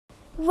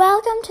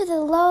Welcome to the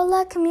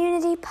Lola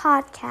Community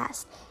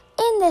Podcast.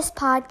 In this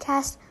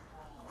podcast,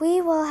 we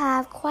will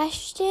have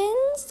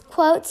questions,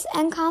 quotes,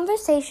 and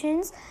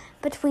conversations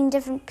between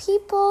different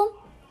people,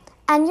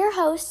 and your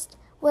host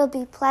will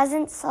be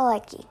Pleasant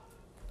Selecki.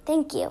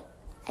 Thank you.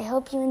 I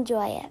hope you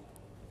enjoy it.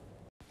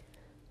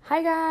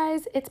 Hi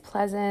guys, it's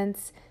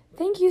Pleasance.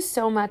 Thank you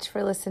so much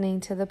for listening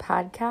to the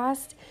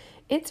podcast.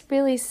 It's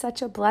really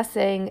such a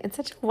blessing. It's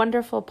such a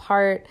wonderful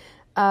part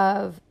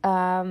of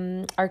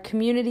our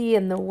community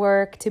and the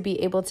work to be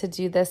able to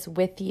do this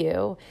with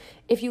you.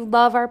 If you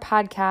love our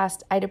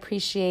podcast, I'd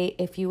appreciate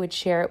if you would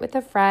share it with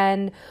a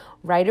friend,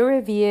 write a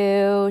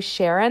review,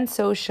 share on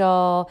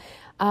social,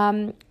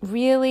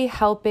 really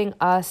helping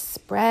us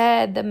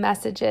spread the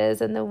messages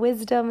and the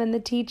wisdom and the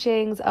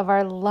teachings of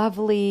our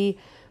lovely,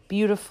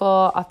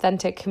 beautiful,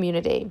 authentic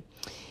community.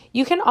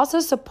 You can also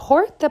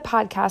support the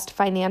podcast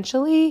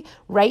financially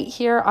right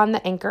here on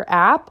the Anchor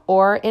app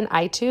or in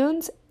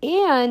iTunes,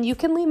 and you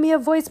can leave me a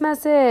voice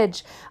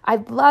message.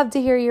 I'd love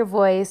to hear your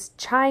voice.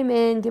 Chime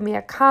in, give me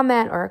a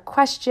comment or a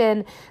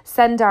question,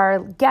 send our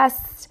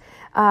guests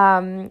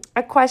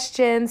a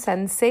question,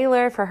 send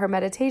Sailor for her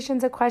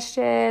meditations a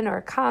question or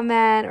a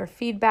comment or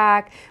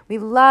feedback. We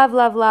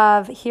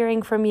love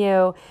hearing from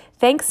you.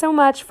 Thanks so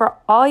much for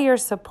all your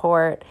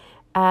support.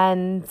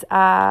 And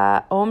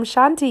Om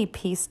Shanti,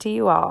 peace to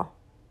you all.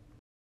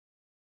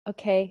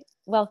 Okay,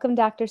 welcome,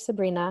 Dr.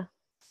 Sabrina.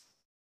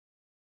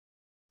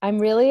 I'm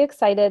really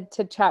excited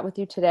to chat with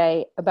you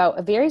today about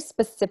a very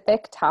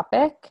specific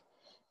topic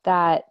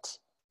that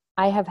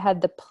I have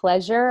had the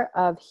pleasure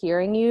of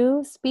hearing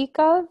you speak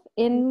of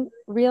in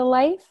real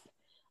life.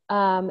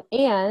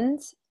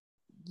 And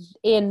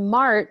in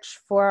March,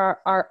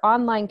 for our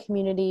online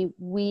community,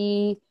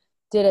 we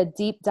did a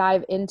deep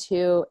dive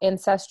into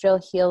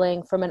ancestral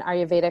healing from an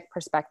Ayurvedic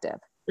perspective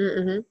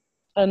and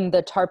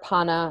the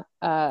Tarpana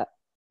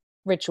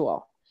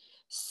ritual.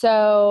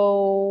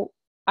 So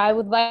I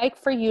would like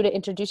for you to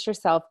introduce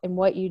yourself and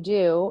what you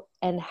do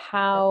and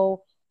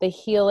how the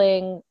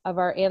healing of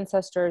our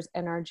ancestors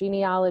and our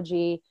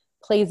genealogy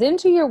plays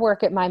into your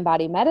work at Mind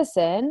Body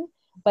Medicine,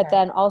 but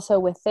then also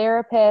with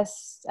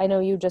therapists. I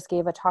know you just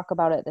gave a talk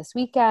about it this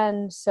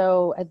weekend,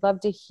 so I'd love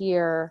to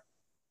hear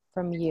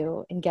from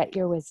you and get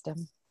your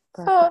wisdom.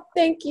 Oh,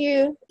 thank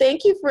you.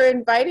 Thank you for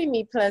inviting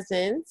me,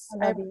 Pleasance.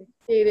 I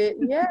appreciate it.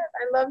 Yes,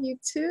 I love you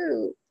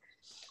too.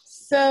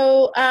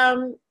 So,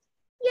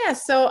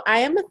 so I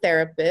am a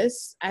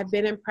therapist. I've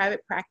been in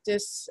private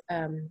practice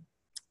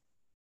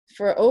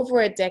for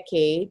over a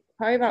decade,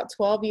 probably about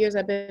 12 years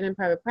I've been in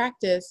private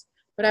practice,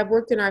 but I've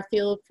worked in our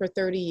field for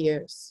 30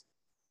 years.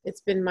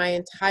 It's been my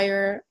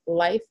entire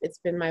life. It's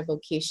been my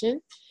vocation.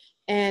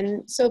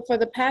 And so for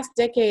the past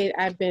decade,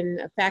 I've been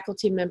a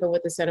faculty member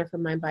with the Center for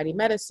Mind Body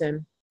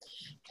Medicine.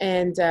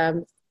 And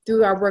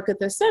through our work at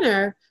the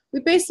center, we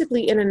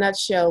basically, in a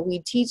nutshell, we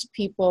teach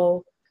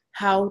people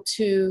how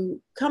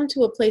to come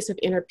to a place of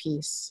inner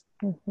peace.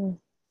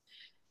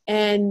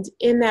 And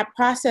in that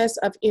process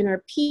of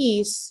inner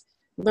peace,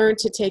 learn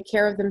to take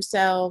care of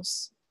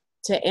themselves,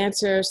 to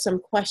answer some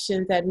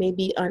questions that may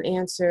be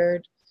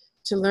unanswered,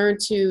 to learn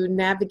to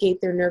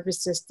navigate their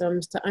nervous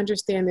systems, to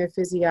understand their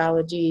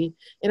physiology,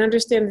 and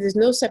understand that there's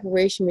no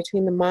separation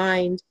between the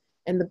mind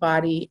and the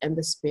body and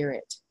the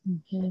spirit.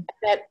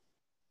 That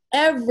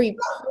every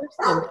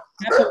person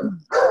that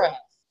happens before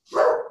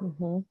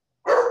us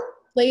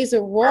plays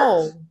a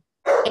role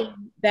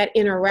in that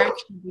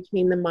interaction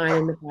between the mind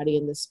and the body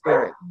and the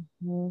spirit.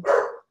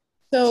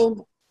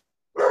 So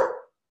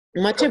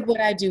much of what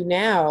I do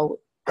now,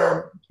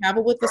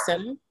 travel with the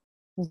center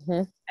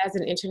as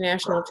an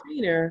international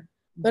trainer,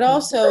 but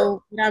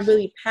also what I'm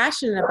really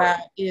passionate about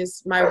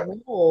is my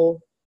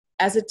role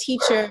as a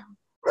teacher,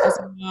 as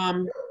a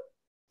mom,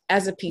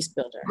 as a peace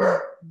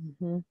builder.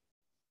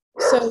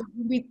 So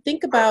when we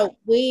think about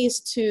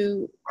ways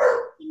to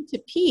come to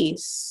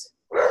peace,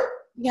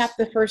 we have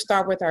to first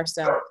start with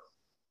ourselves.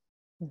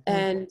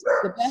 And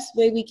the best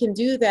way we can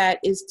do that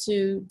is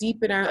to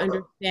deepen our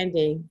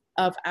understanding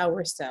of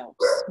ourselves.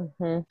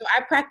 So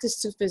I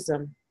practice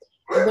Sufism.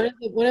 And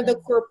one of the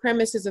core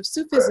premises of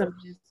Sufism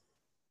is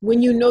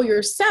when you know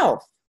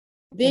yourself,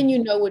 then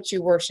you know what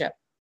you worship.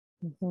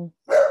 And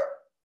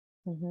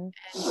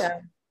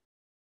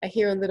I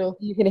hear a little...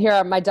 You can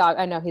hear my dog.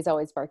 I know he's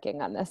always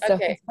barking on this. So.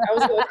 Okay. I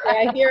was going to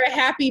say, I hear a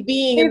happy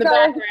being in the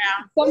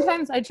background.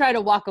 Sometimes I try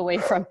to walk away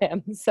from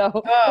him. So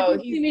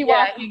if you see me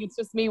walking, it's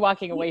just me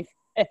walking away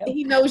from him.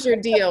 He knows your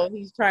deal.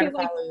 He's trying to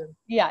follow you.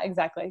 Yeah,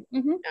 exactly.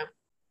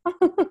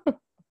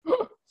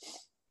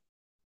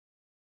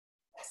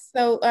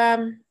 So,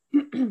 I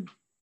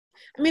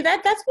mean,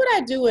 that's what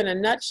I do in a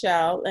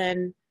nutshell.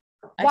 And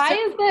why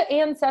is the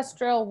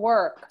ancestral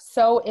work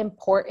so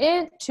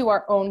important to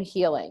our own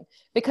healing?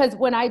 Because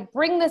when I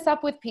bring this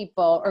up with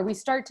people or we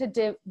start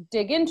to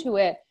dig into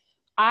it,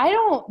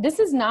 this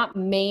is not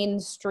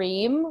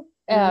mainstream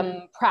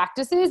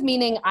practices,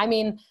 meaning,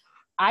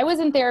 I was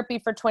in therapy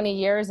for 20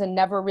 years and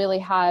never really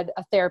had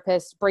a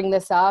therapist bring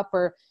this up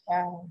or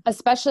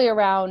especially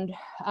around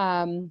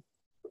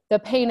the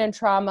pain and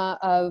trauma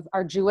of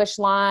our Jewish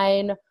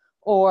line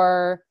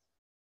or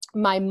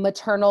my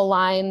maternal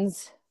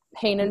line's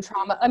pain and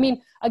trauma. I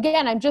mean,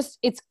 again,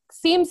 it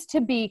seems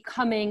to be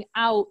coming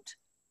out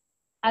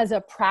as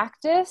a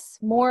practice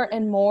more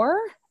and more.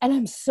 And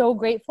I'm so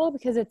grateful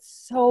because it's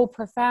so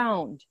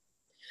profound.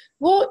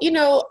 Well, you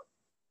know,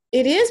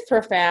 it is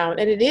profound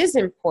and it is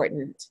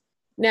important.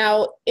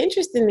 Now,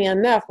 interestingly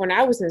enough, when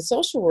I was in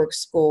social work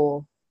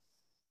school,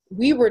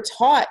 we were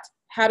taught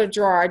how to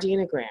draw our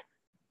genogram.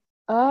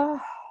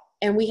 Oh.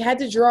 And we had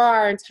to draw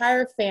our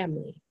entire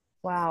family.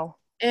 Wow.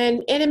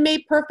 And it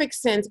made perfect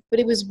sense, but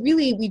it was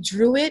really, we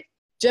drew it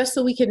just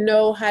so we could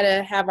know how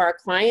to have our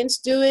clients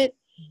do it.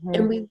 Mm-hmm.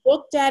 And we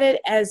looked at it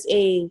as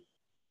a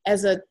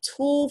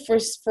tool for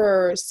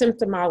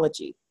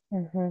symptomology.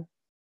 Mm-hmm.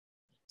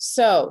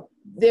 So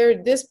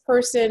this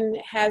person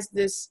has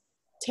this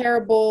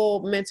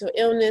terrible mental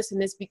illness,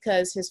 and it's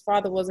because his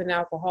father was an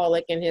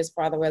alcoholic and his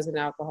father was an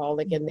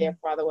alcoholic and their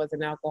father was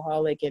an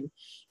alcoholic. And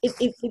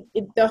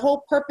the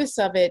whole purpose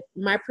of it,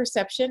 my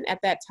perception at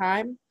that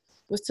time,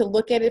 was to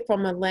look at it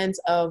from a lens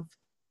of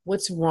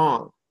what's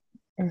wrong,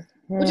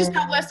 which is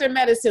how Western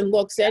medicine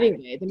looks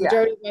anyway. The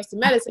majority of Western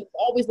medicine is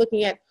always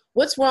looking at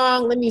what's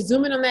wrong. Let me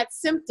zoom in on that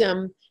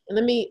symptom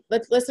and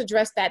let's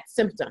address that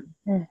symptom.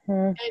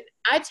 And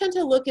I tend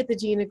to look at the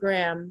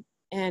genogram,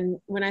 and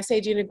when I say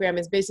genogram,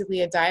 it's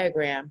basically a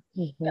diagram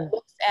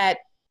that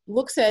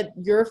looks at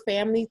your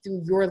family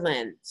through your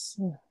lens.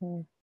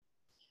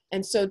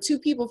 And so two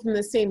people from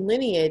the same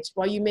lineage,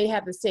 while you may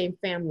have the same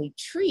family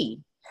tree,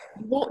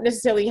 you won't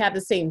necessarily have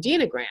the same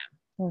genogram.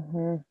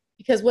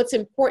 Because what's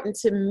important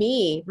to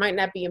me might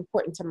not be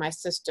important to my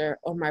sister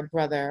or my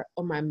brother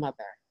or my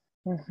mother.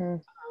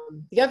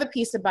 The other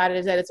piece about it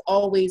is that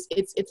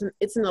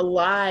it's an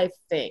alive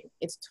thing.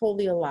 It's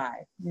totally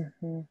alive.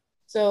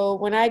 So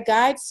when I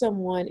guide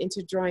someone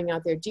into drawing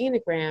out their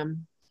genogram,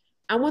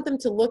 I want them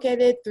to look at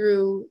it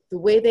through the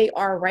way they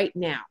are right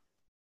now.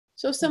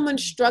 So if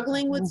someone's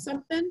struggling with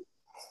something,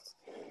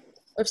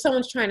 or if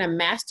someone's trying to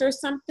master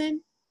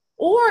something,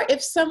 or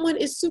if someone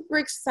is super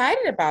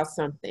excited about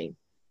something,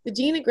 the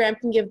genogram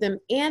can give them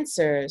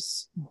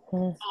answers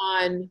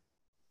on,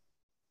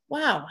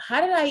 wow,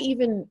 how did I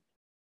even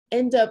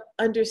end up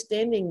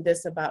understanding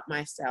this about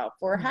myself?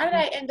 Or how did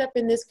I end up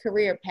in this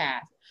career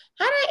path?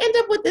 How did I end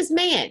up with this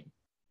man?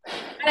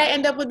 How did I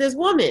end up with this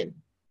woman?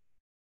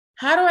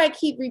 How do I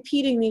keep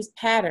repeating these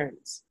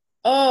patterns?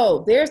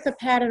 Oh, there's the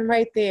pattern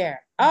right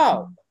there.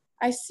 Oh,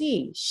 I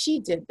see. She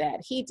did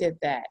that. He did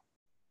that.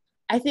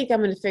 I think I'm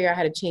going to figure out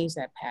how to change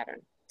that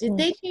pattern. Did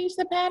they change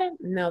the pattern?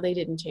 No, they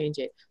didn't change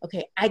it.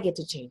 Okay, I get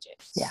to change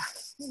it.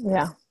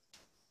 Yeah.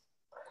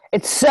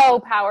 It's so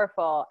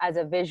powerful as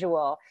a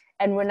visual.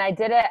 And when I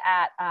did it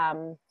at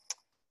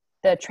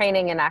the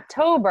training in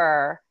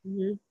October,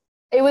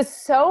 it was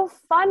so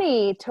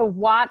funny to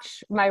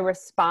watch my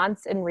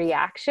response and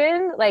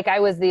reaction. Like I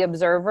was the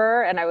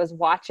observer and I was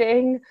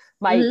watching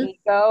my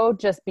ego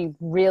just be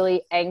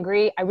really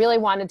angry. I really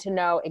wanted to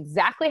know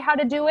exactly how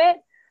to do it.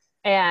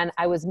 And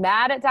I was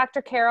mad at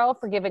Dr. Carol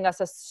for giving us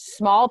a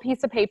small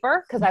piece of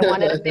paper because I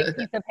wanted a big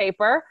piece of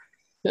paper.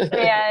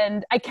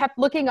 And I kept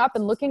looking up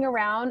and looking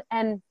around.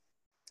 And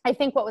I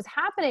think what was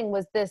happening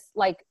was this,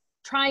 like,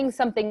 trying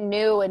something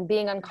new and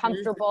being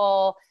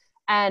uncomfortable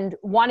and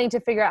wanting to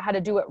figure out how to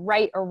do it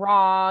right or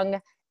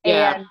wrong,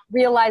 and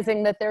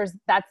realizing that there's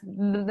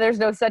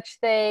no such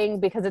thing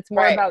because it's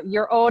more about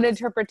your own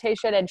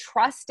interpretation and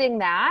trusting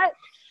that.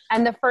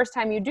 And the first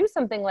time you do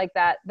something like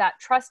that, that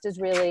trust is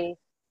really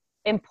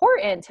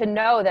important, to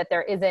know that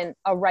there isn't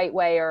a right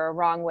way or a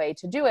wrong way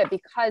to do it,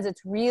 because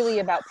it's really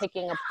about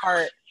picking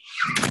apart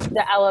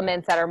the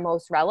elements that are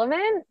most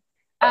relevant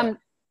at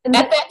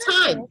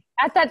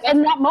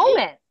that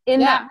moment. In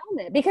that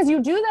moment, because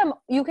you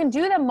can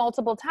do them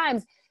multiple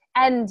times.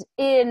 And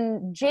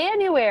in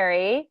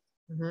January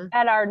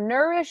at our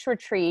Nourish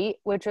retreat,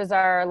 which was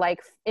our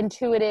like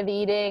intuitive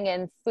eating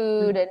and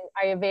food and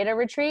Ayurveda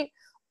retreat,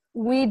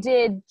 we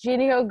did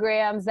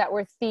genograms that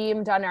were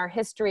themed on our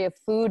history of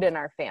food in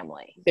our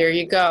family. There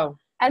you go.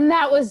 And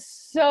that was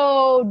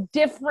so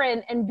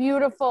different and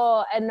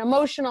beautiful and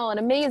emotional and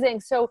amazing.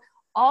 So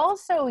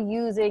also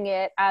using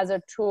it as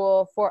a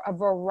tool for a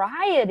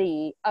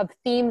variety of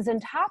themes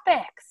and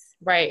topics.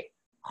 Right.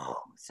 Oh,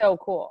 so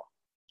cool.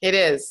 It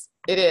is.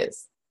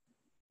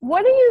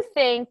 What do you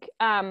think?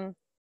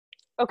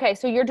 Okay,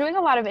 so you're doing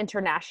a lot of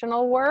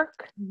international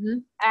work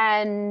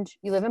and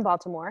you live in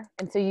Baltimore.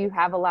 And so you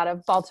have a lot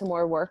of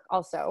Baltimore work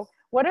also.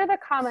 What are the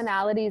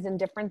commonalities and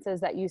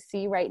differences that you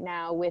see right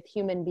now with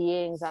human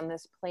beings on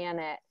this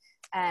planet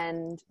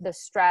and the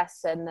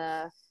stress and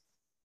the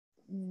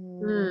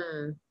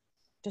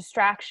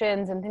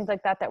distractions and things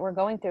like that we're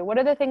going through? What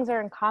are the things that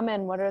are in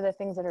common? What are the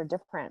things that are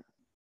different?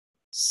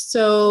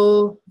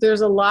 So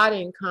there's a lot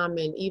in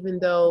common, even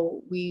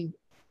though we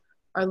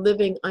are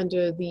living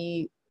under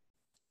the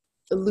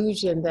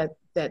illusion that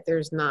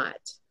there's not.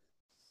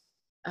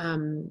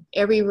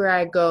 Everywhere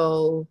I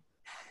go,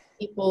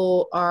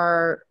 people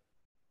are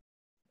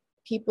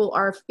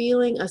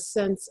feeling a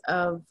sense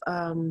of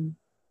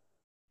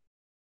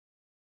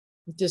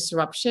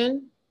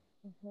disruption,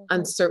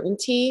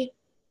 uncertainty.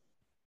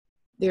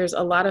 There's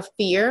a lot of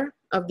fear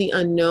of the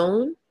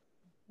unknown.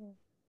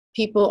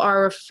 People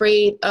are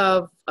afraid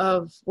of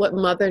what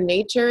Mother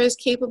Nature is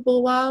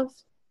capable of.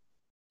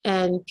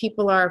 And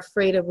people are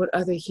afraid of what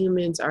other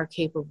humans are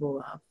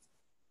capable of.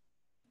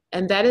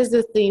 And that is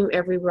the theme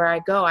everywhere I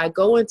go. I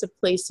go into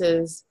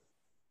places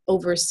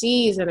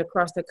overseas and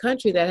across the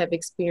country that have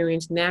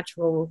experienced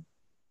natural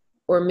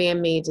or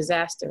man-made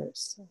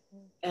disasters.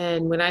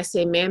 And when I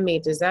say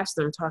man-made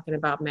disaster, I'm talking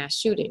about mass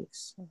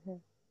shootings.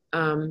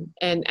 And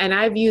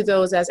I view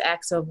those as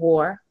acts of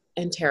war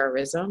and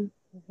terrorism.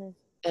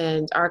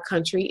 And our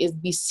country is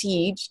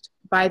besieged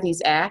by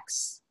these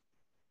acts.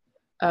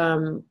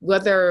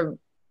 Whether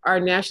our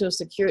national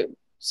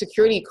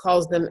security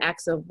calls them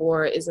acts of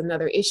war is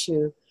another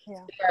issue.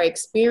 They are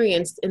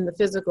experienced in the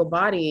physical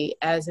body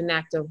as an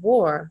act of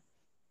war.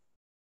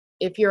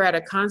 If you're at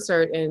a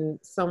concert and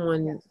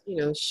someone,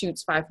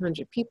 shoots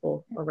 500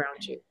 people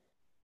around you.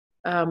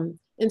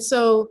 And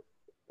so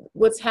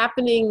what's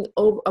happening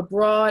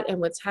abroad and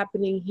what's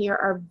happening here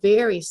are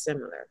very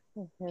similar.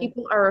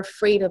 People are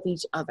afraid of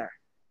each other.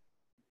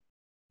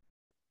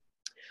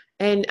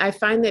 And I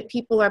find that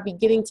people are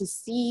beginning to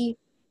see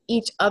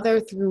each other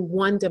through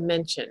one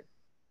dimension.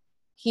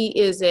 He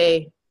is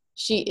a,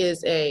 she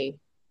is a.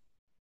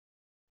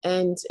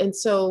 And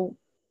so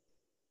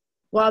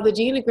while the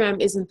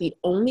Geneagram isn't the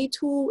only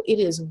tool, it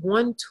is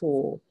one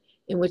tool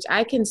in which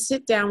I can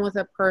sit down with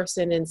a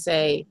person and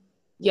say,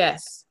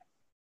 yes,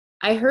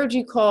 I heard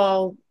you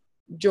call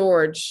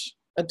George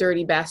a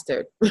dirty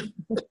bastard.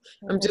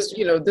 I'm just,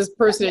 this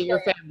person in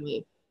your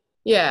family.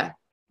 Yeah.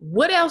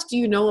 What else do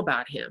you know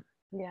about him?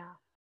 Yeah.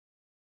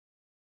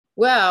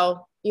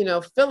 Well,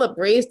 Philip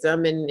raised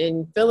him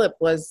and Philip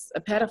was a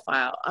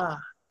pedophile.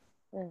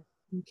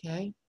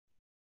 Okay.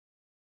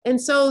 And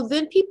so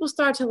then people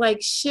start to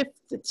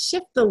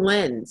shift the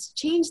lens,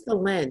 change the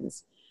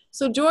lens.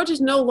 So George is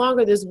no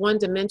longer this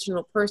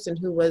one-dimensional person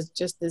who was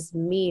just this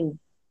mean,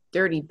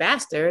 dirty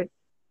bastard.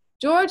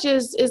 George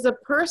is a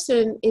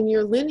person in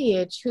your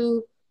lineage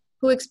who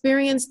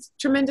experienced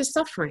tremendous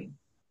suffering.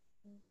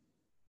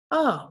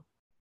 Oh,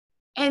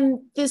 and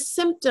this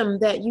symptom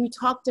that you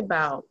talked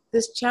about,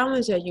 this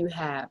challenge that you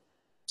have,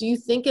 do you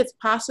think it's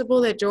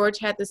possible that George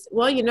had this?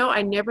 Well,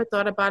 I never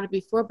thought about it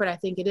before, but I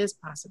think it is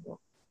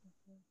possible.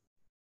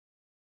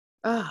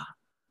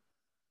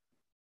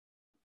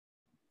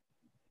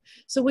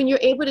 So when you're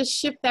able to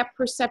shift that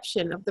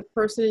perception of the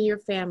person in your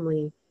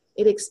family,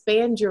 it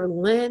expands your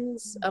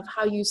lens of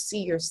how you see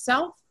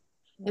yourself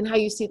and how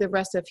you see the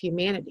rest of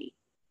humanity.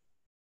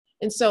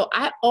 And so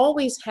I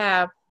always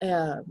have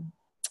a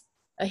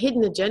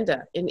hidden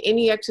agenda in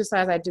any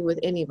exercise I do with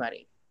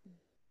anybody.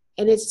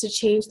 And it's to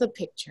change the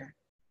picture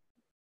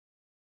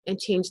and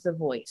change the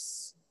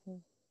voice.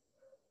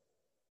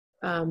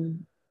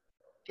 And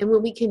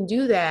when we can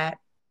do that,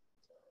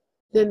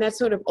 then that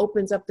sort of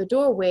opens up the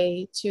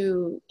doorway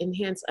to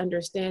enhance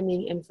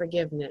understanding and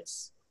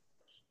forgiveness.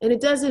 And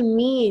it doesn't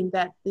mean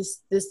that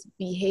this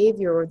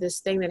behavior or this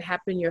thing that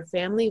happened in your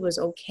family was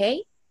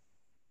okay.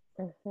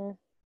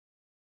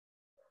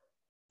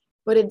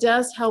 But it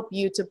does help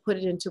you to put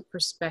it into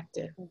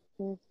perspective.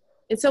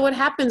 And so what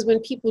happens when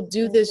people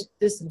do this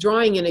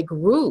drawing in a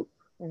group,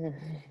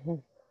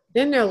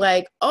 then they're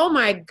like, oh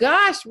my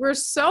gosh, we're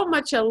so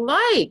much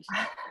alike.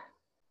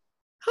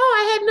 Oh,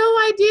 I had no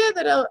idea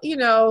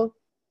that,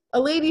 a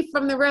lady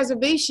from the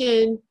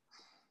reservation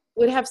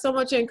would have so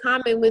much in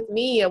common with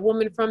me, a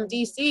woman from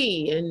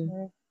DC.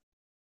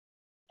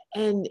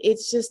 And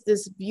it's just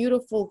this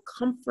beautiful,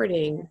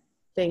 comforting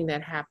thing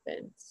that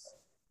happens.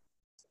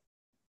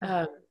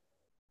 And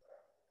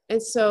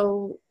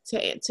so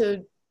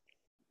to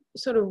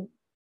sort of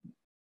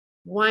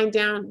wind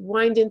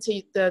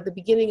into the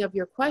beginning of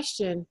your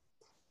question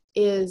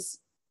is,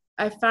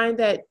 I find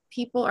that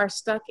people are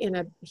stuck in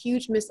a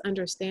huge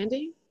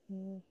misunderstanding.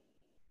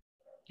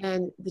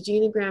 And the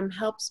Geneagram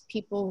helps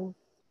people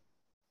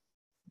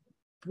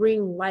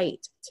bring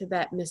light to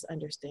that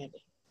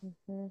misunderstanding.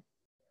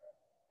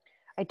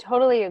 I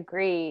totally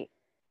agree.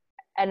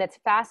 And it's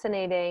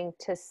fascinating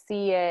to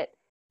see it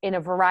in a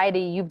variety.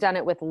 You've done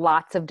it with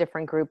lots of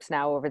different groups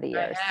now over the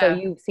years. So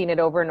you've seen it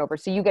over and over.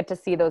 So you get to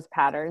see those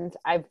patterns.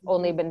 I've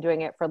only been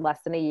doing it for less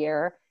than a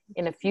year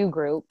in a few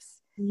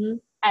groups.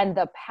 And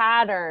the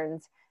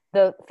patterns,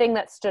 the thing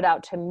that stood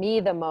out to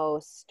me the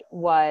most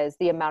was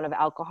the amount of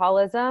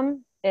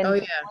alcoholism in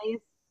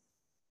families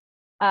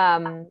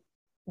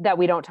that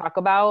we don't talk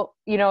about,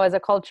 as a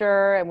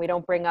culture, and we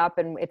don't bring up,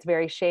 and it's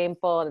very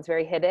shameful and it's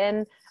very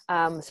hidden.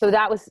 So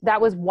that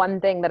was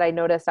one thing that I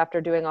noticed after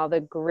doing all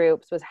the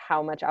groups, was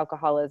how much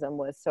alcoholism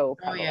was so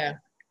prevalent.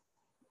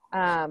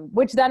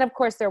 Which then, of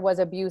course, there was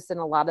abuse in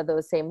a lot of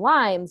those same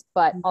lines,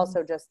 but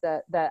also just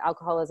the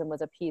alcoholism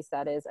was a piece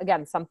that is,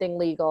 again, something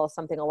legal,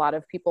 something a lot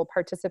of people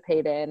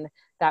participate in,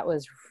 that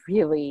was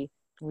really,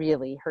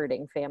 really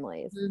hurting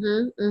families.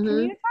 Can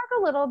you talk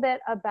a little bit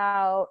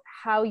about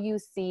how you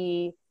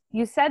see,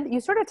 you said, you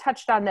sort of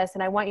touched on this,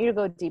 and I want you to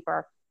go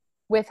deeper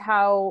with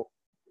how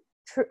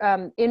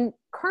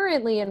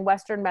currently in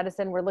Western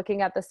medicine, we're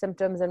looking at the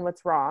symptoms and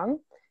what's wrong,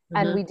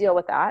 and we deal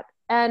with that.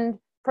 And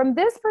from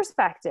this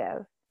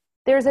perspective,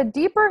 there's a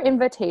deeper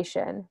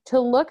invitation to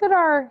look at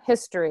our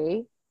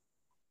history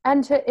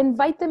and to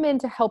invite them in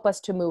to help us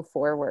to move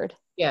forward.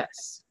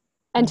 Yes.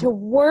 And to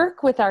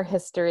work with our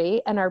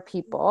history and our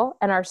people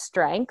and our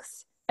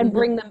strengths and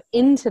bring them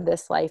into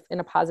this life in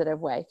a positive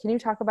way. Can you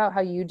talk about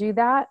how you do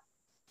that?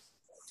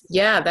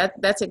 Yeah,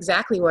 that's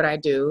exactly what I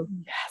do.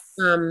 Yes.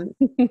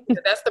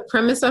 That's the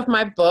premise of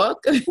my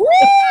book. Woo! Which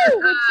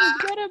is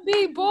gonna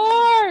be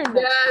born.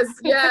 Yes.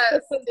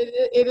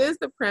 It is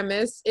the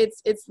premise.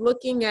 It's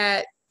looking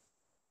at,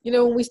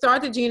 when we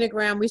start the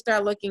genogram, we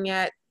start looking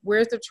at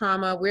where's the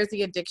trauma, where's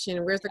the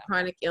addiction, where's the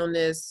chronic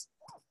illness,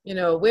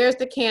 where's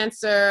the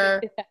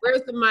cancer,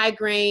 where's the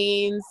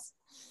migraines,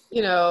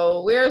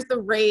 where's the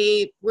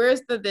rape,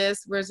 where's the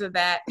this, where's the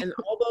that, and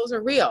all those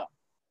are real.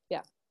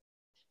 Yeah.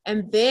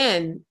 And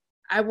then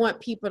I want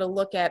people to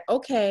look at,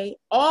 okay,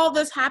 all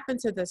this happened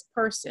to this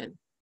person.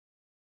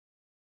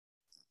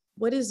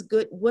 What is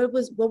good? What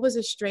was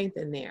a strength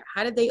in there?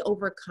 How did they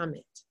overcome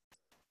it?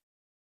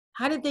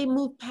 How did they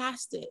move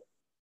past it?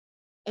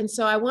 And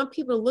so I want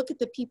people to look at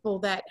the people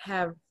that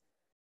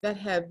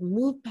have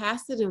moved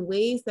past it in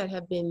ways that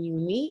have been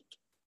unique,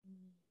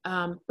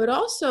 but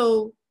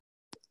also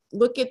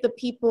look at the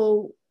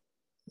people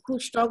who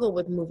struggle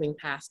with moving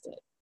past it.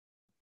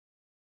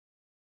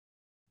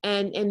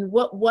 And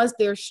what was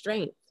their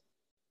strength?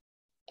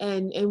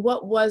 And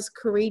what was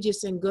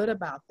courageous and good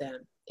about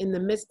them in the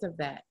midst of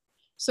that?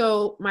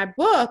 So my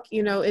book,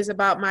 is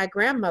about my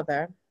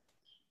grandmother,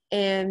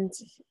 and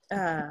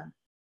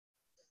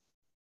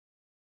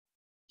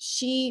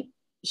she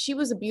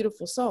was a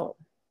beautiful soul.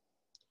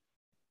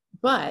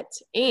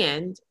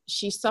 And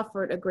she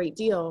suffered a great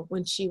deal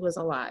when she was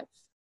alive.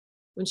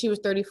 When she was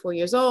 34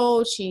 years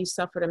old, she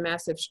suffered a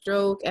massive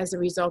stroke as a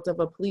result of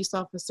a police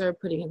officer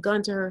putting a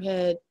gun to her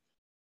head.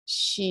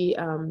 She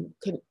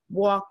could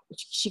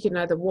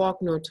neither walk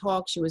nor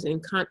talk. She was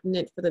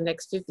incontinent for the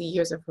next 50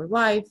 years of her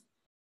life.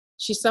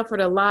 She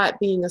suffered a lot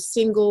being a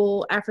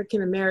single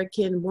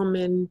African-American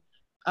woman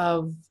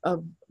of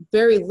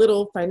very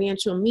little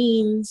financial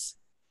means.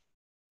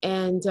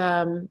 And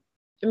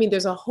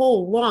there's a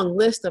whole long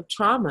list of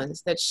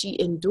traumas that she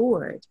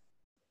endured.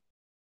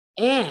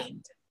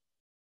 And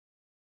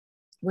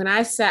when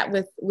I sat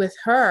with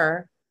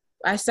her,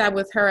 I sat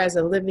with her as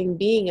a living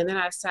being, and then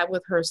I sat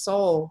with her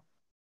soul.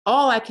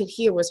 All I could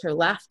hear was her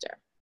laughter.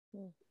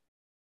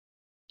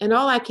 And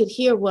all I could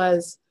hear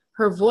was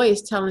her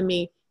voice telling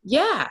me,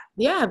 yeah,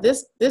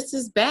 this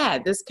is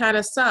bad. This kind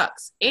of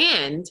sucks.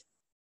 And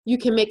you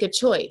can make a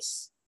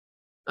choice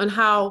on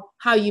how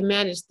you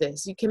manage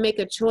this. You can make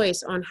a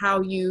choice on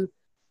how you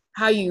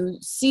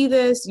see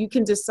this. You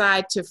can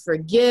decide to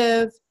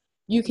forgive.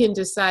 You can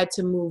decide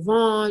to move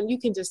on. You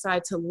can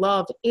decide to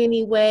love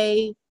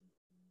anyway.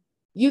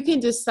 You can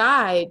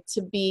decide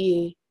to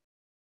be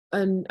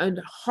a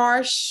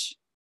harsh,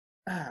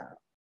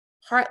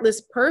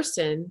 heartless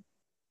person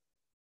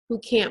who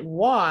can't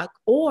walk,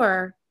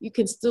 or you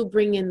can still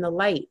bring in the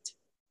light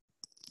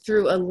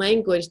through a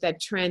language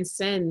that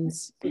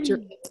transcends what you're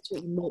able to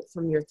emote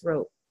from your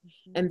throat.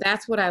 And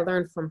that's what I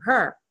learned from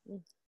her.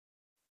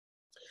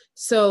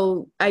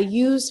 So I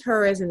use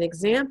her as an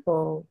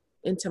example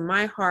into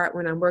my heart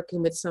when I'm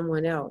working with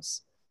someone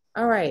else.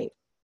 All right,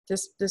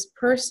 this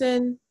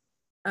person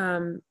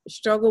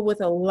struggled with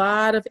a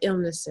lot of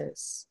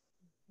illnesses.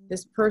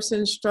 This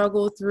person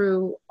struggled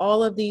through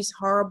all of these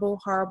horrible,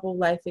 horrible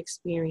life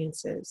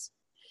experiences.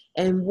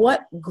 And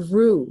what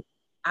grew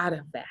out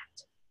of that?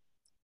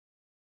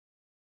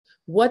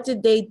 What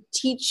did they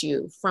teach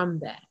you from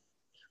that?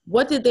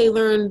 What did they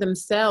learn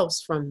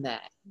themselves from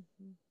that?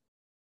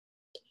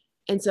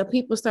 And so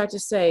people start to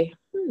say,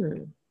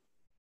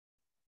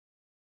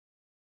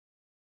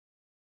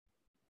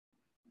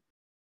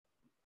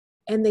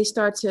 and they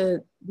start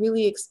to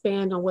really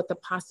expand on what the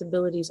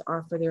possibilities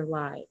are for their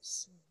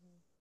lives.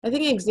 I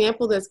think an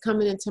example that's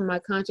coming into my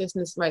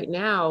consciousness right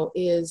now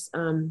is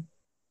a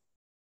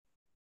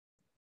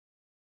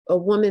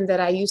woman that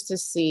I used to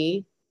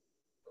see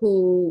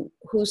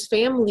whose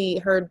family,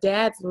 her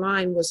dad's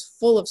line was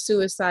full of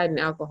suicide and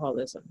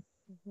alcoholism.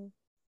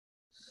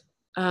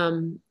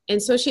 And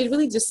so she had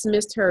really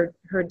dismissed her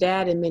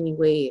dad in many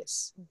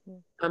ways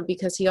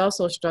because he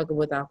also struggled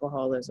with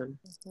alcoholism.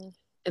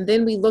 And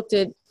then we looked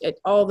at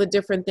all the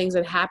different things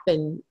that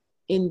happened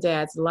in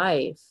dad's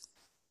life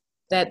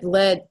that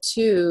led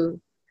to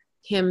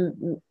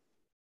him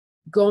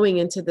going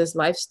into this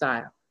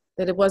lifestyle,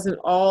 that it wasn't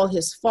all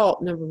his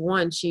fault. Number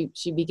one, she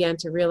began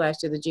to realize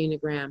through the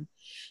genogram.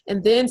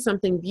 And then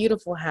something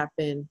beautiful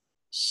happened.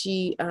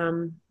 She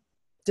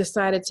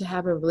decided to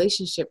have a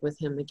relationship with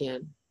him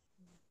again.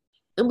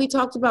 And we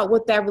talked about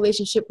what that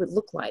relationship would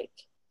look like,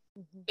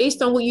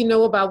 based on what you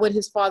know about what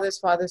his father's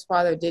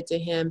father did to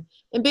him,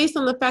 and based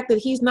on the fact that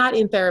he's not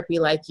in therapy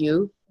like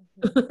you.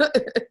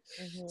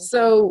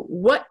 So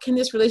what can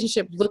this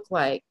relationship look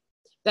like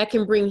that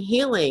can bring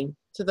healing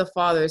to the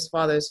father?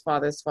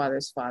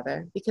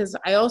 Because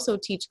I also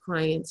teach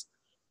clients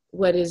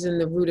what is in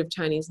the root of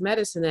Chinese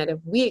medicine, that if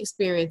we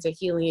experience a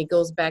healing, it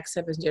goes back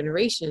 7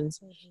 generations,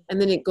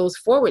 and then it goes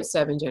forward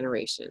 7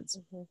 generations.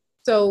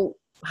 So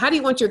how do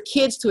you want your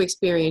kids to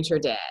experience your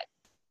dad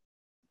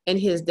and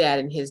his dad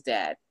and his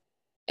dad?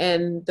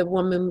 And the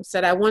woman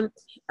said, I want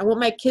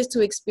my kids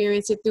to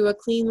experience it through a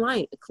clean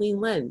light, a clean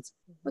lens.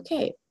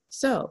 Okay,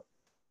 so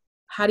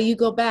how do you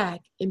go back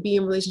and be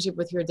in relationship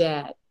with your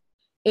dad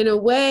in a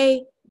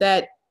way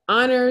that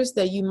honors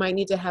that you might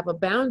need to have a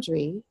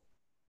boundary,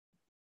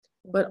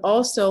 but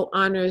also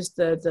honors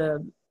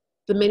the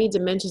many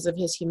dimensions of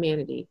his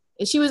humanity?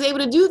 And she was able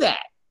to do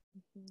that.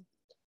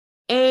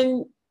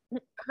 And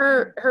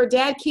her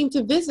dad came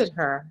to visit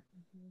her.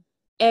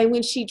 And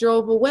when she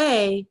drove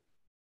away,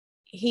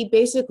 he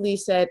basically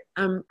said,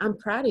 I'm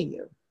proud of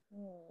you.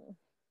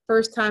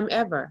 First time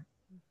ever.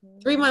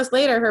 3 months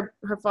later,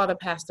 her father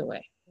passed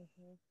away.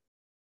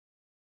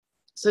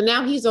 So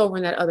now he's over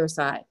on that other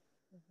side.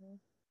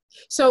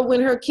 So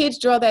when her kids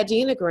draw that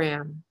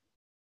genogram,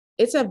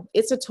 it's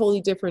a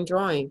totally different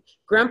drawing.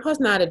 Grandpa's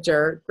not a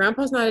jerk.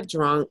 Grandpa's not a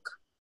drunk.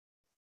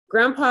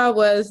 Grandpa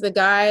was the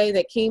guy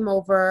that came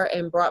over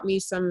and brought me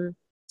some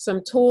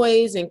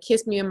toys and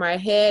kissed me on my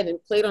head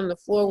and played on the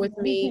floor with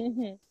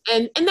me.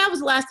 And that was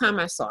the last time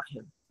I saw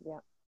him. Yeah.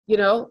 You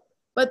know,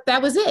 but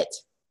that was it.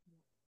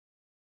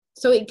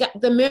 So it got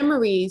the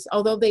memories,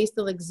 although they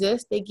still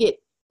exist, they get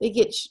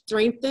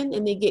strengthened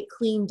and they get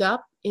cleaned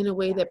up in a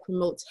way that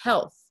promotes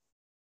health.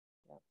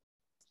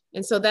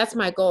 And so that's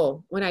my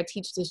goal when I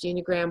teach this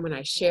genogram, when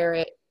I share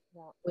it,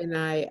 when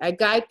I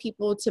guide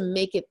people to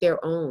make it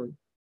their own.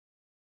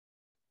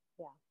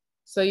 Yeah.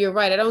 So you're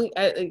right.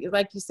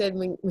 Like you said,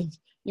 when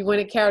you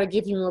wanted Carol to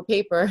give you more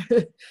paper,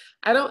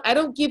 I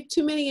don't give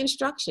too many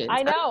instructions.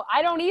 I know.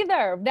 I don't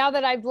either. Now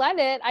that I've led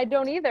it, I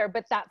don't either.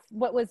 But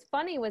what was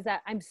funny was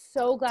that I'm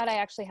so glad I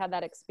actually had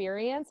that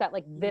experience, that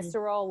like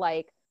visceral,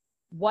 like,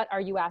 what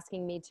are you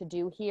asking me to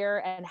do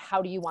here? And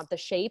how do you want the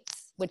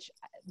shapes, which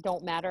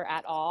don't matter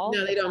at all.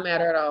 No, they don't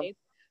matter at all.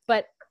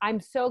 But I'm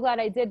so glad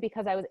I did,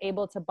 because I was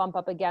able to bump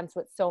up against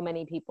what so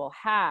many people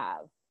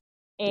have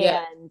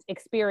and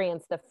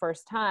experience the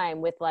first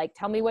time with like,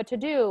 tell me what to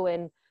do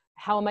and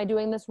how am I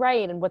doing this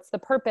right? And what's the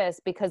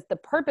purpose? Because the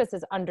purpose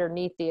is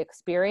underneath the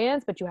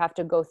experience, but you have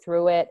to go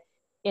through it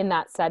in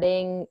that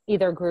setting,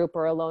 either group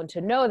or alone, to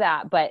know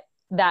that. But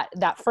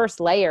that first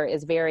layer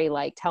is very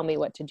like, tell me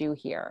what to do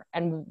here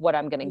and what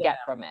I'm going to get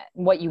from it,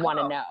 and what you want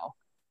to know.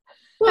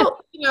 Well,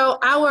 you know,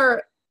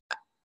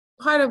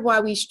 part of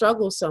why we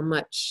struggle so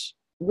much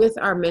with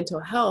our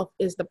mental health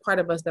is the part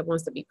of us that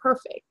wants to be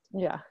perfect.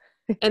 Yeah.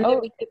 And then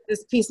we get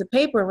this piece of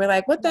paper and we're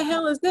like, what the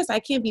hell is this? I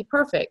can't be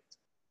perfect.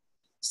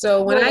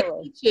 So when I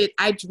teach it,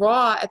 I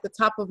draw at the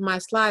top of my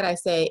slide, I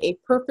say a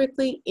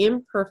perfectly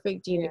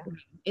imperfect genogram.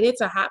 And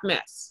it's a hot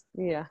mess.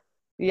 Yeah.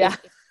 Yeah.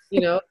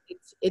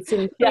 It's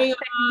in crayon,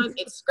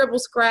 it's scribble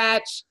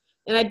scratch.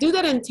 And I do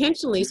that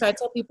intentionally. So I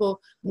tell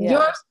people,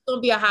 yours is going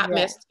to be a hot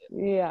mess too.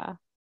 Yeah.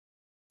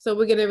 So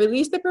we're going to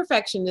release the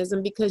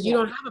perfectionism, because you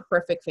don't have a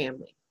perfect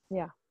family.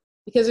 Yeah.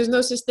 Because there's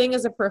no such thing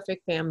as a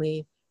perfect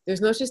family.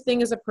 There's no such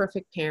thing as a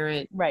perfect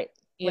parent. Right.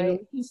 And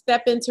when we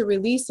step into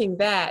releasing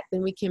that,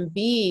 then we can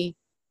be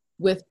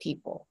with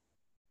people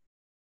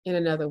in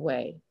another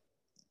way.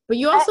 But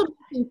you also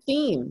mentioned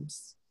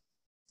themes.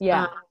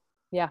 Yeah.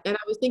 And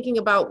I was thinking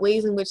about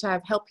ways in which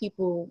I've helped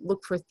people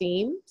look for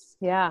themes.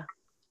 Yeah.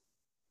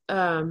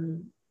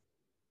 You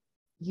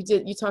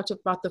talked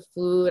about the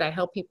food. I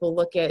help people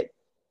look at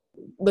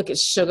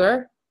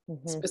sugar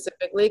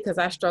specifically, because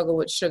I struggle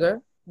with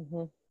sugar.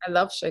 I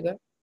love sugar.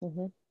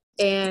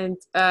 And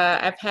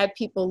I've had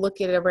people look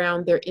at it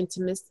around their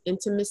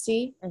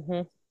intimacy.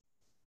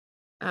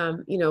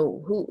 You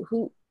know,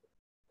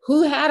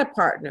 who had a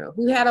partner,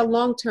 who had a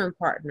long-term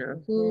partner,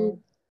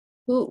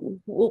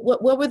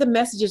 what were the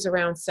messages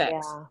around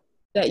sex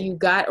that you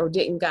got or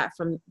didn't get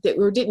from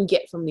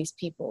these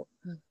people.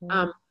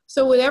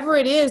 So whatever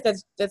it is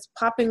that's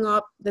popping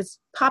up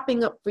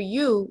for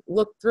you,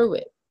 look through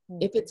it.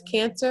 If it's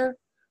cancer,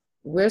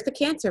 where's the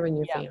cancer in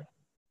your family?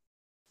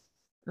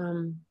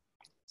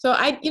 So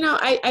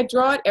I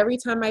draw it every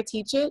time I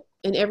teach it,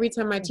 and every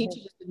time I teach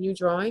it, it's a new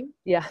drawing.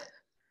 Yeah.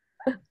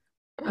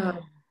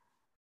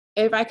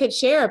 If I could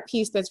share a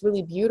piece that's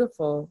really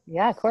beautiful.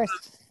 Yeah, of course.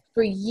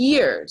 For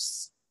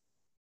years,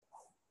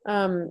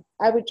 I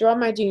would draw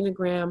my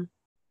genogram,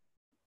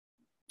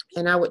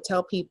 and I would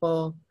tell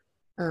people,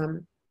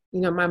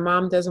 my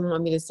mom doesn't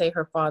want me to say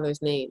her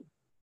father's name.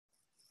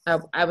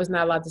 I was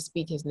not allowed to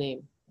speak his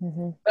name.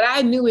 But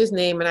I knew his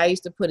name, and I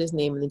used to put his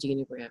name in the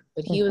genogram.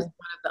 But he was one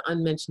of the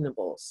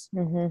unmentionables.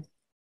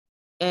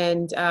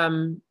 And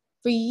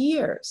for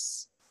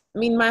years, I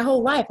mean, my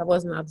whole life, I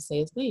wasn't allowed to say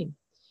his name.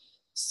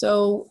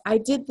 So I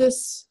did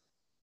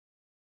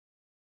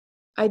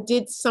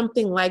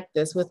something like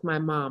this with my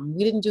mom.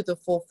 We didn't do the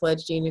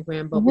full-fledged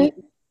genogram, but we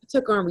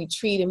took her on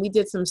retreat, and we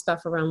did some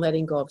stuff around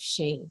letting go of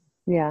shame.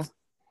 Yeah.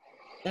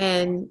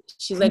 And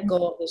she let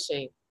go of the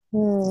shame.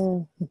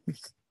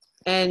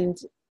 And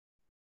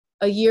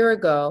a year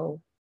ago,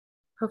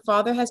 her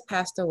father has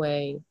passed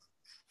away.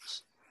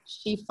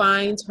 she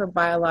finds her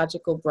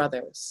biological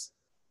brothers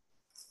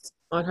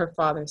on her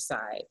father's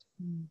side.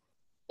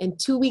 And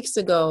 2 weeks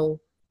ago,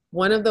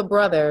 one of the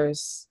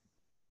brothers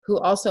who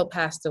also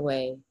passed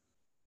away,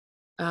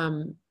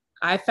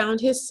 I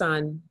found his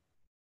son,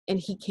 and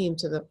he came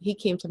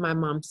to my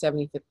mom's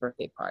 75th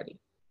birthday party.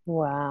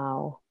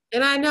 Wow.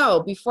 And I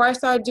know before I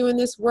started doing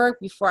this work,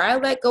 before I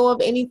let go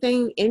of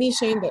anything, any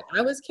shame that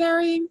I was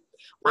carrying,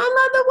 my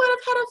mother would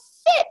have had a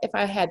fit if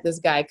I had this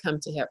guy come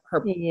to her.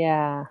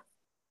 Yeah.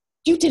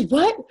 You did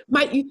what?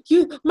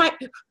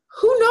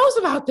 Who knows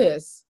about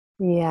this?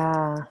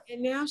 Yeah.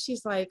 And now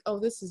she's like, oh,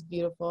 this is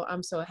beautiful.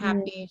 I'm so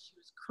happy. She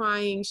was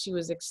crying. She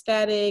was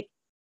ecstatic.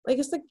 Like,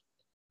 it's like,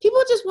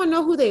 people just want to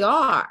know who they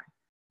are.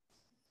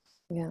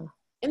 Yeah.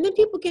 And then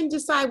people can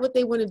decide what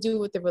they want to do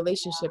with the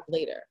relationship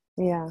later.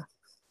 Yeah.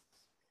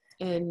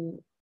 And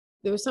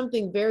there was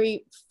something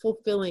very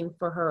fulfilling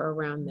for her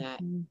around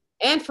that.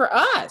 And for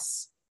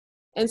us.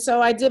 And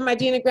so I did my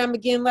Geneagram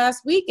again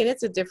last week, and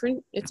it's a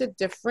different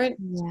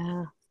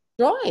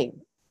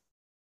drawing.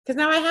 Because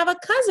now I have a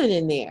cousin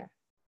in there.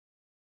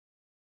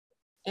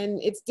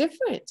 And it's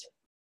different.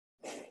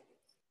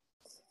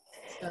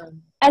 So.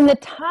 And the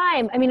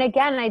time, I mean,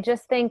 again, I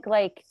just think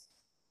like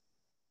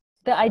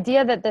the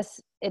idea that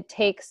it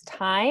takes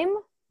time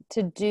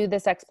to do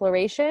this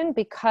exploration,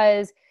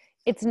 because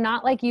it's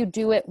not like you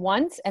do it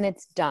once and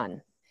it's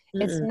done.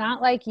 Mm-mm. It's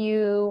not like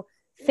you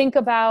think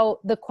about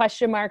the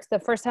question marks. The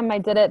first time I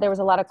did it, there was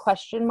a lot of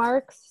question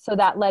marks. So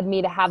that led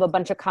me to have a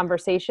bunch of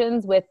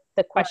conversations with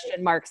the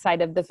question mark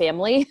side of the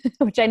family,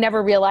 which I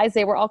never realized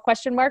they were all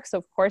question marks. So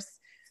of course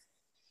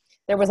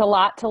there was a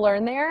lot to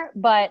learn there.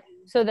 But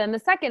so then the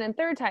second and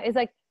third time is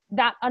like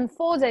that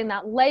unfolding,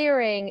 that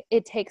layering,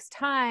 it takes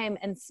time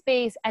and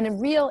space and a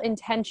real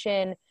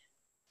intention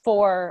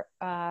for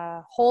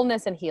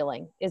wholeness and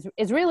healing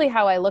is really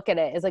how I look at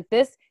it. Is like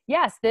this,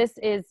 yes, this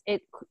is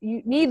it.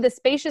 You need the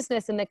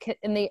spaciousness and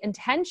the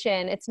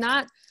intention. It's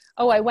not,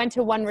 oh, I went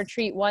to one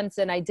retreat once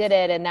and I did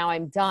it and now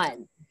I'm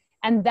done.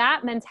 And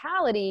that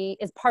mentality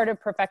is part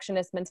of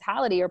perfectionist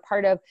mentality, or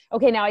part of,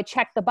 okay, now I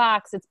check the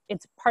box.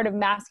 It's part of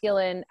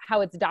masculine,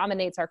 how it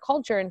dominates our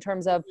culture in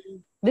terms of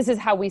this is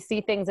how we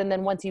see things. And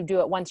then once you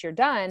do it, once you're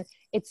done,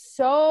 it's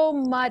so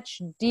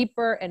much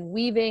deeper and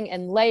weaving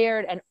and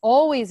layered and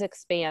always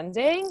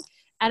expanding.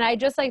 And I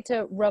just like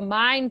to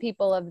remind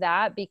people of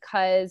that,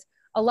 because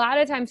a lot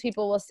of times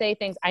people will say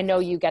things, I know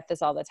you get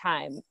this all the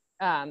time,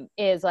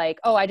 is like,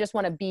 oh, I just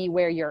want to be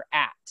where you're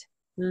at.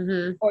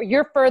 Mm-hmm. Or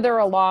you're further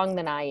along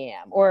than I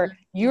am, or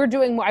you're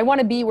doing more. I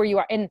want to be where you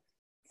are. And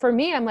for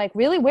me, I'm like,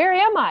 really, where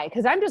am I?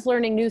 Because I'm just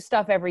learning new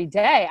stuff every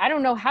day. I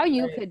don't know how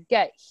you could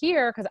get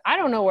here, because I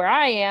don't know where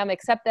I am,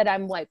 except that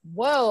I'm like,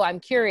 whoa, I'm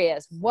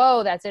curious.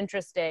 Whoa, that's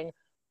interesting.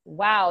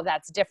 Wow,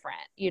 that's different.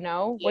 You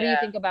know, what do you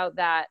think about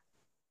that?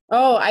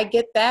 Oh, I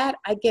get that.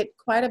 I get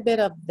quite a bit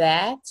of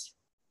that.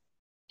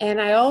 And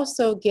I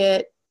also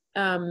get,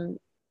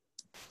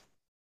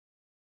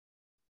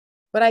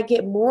 what I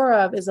get more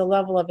of is a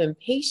level of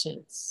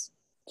impatience.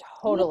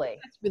 Totally.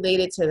 That's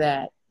related to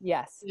that.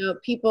 Yes. You know,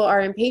 people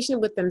are impatient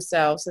with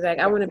themselves. So like,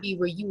 I want to be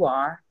where you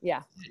are.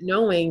 Yeah.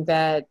 Knowing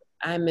that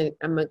I'm a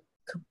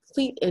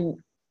complete and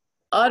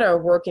utter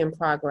work in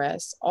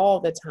progress all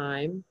the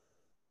time.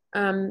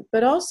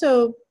 But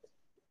also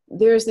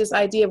there's this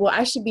idea, well,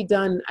 I should be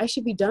done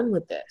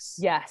with this.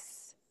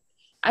 Yes.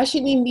 I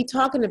shouldn't even be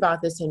talking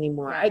about this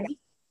anymore.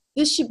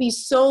 This should be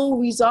so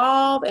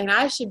resolved and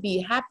I should be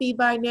happy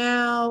by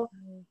now.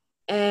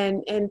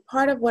 And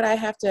part of what I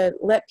have to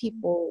let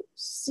people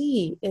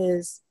see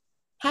is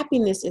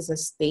happiness is a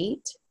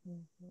state.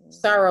 Mm-hmm.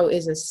 Sorrow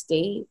is a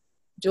state.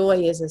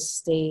 Joy is a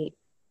state.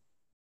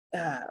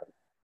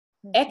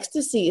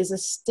 Ecstasy is a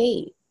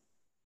state.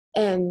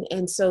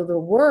 And so the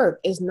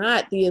work is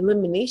not the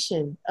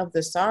elimination of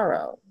the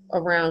sorrow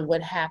around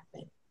what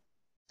happened.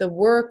 The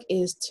work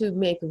is to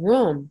make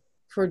room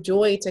for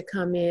joy to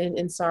come in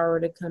and sorrow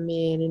to come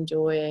in, and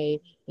joy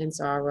and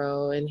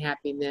sorrow and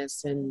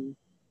happiness, and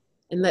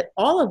let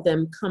all of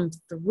them come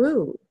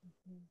through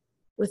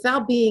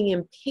without being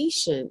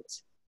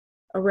impatient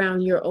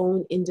around your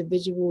own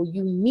individual,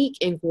 unique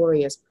and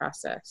glorious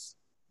process.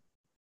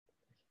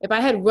 If I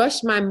had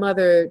rushed my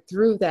mother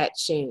through that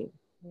shame,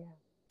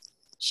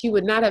 she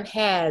would not have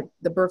had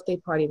the birthday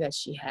party that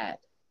she had.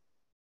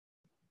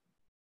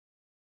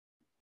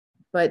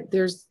 But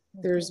there's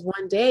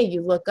one day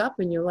you look up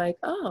and you're like,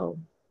 oh,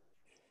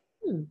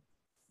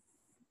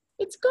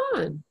 it's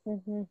gone.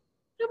 Mm-hmm.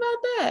 How about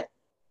that?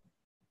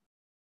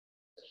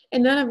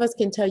 And none of us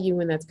can tell you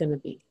when that's going to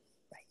be.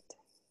 Right.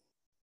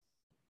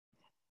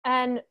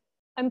 And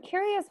I'm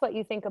curious what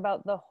you think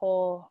about the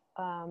whole,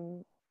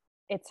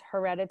 it's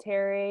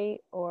hereditary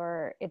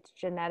or it's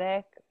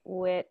genetic,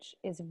 which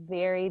is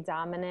very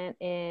dominant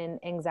in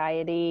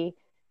anxiety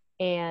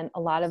and a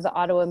lot of the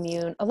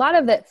autoimmune, a lot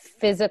of the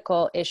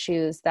physical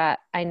issues that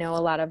I know a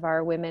lot of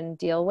our women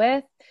deal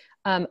with.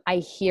 I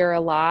hear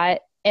a lot.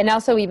 And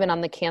also even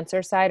on the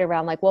cancer side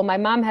around like, well, my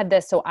mom had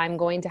this, so I'm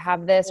going to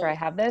have this, or I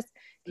have this.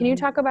 Can you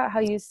talk about how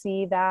you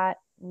see that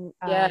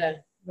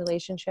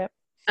relationship?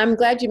 I'm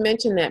glad you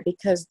mentioned that,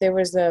 because there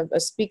was a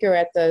speaker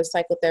at the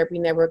Psychotherapy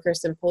Networker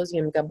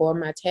Symposium, Gabor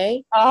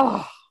Mate.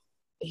 Oh,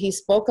 he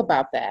spoke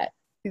about that.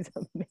 he's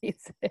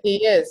amazing.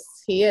 He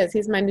is.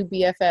 He's my new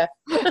BFF.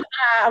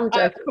 I'm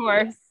joking. Of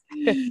course.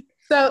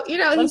 So,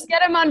 let's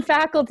get him on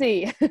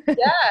faculty.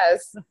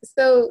 Yes.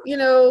 So,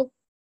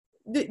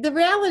 the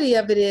reality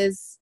of it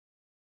is,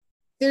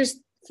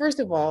 first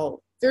of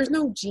all, there's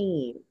no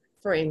gene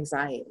for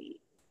anxiety.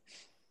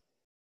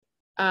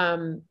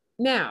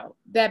 Now,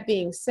 that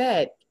being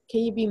said,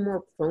 can you be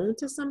more prone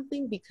to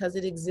something because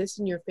it exists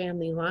in your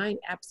family line?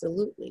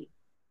 Absolutely.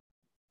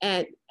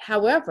 And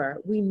however,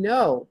 we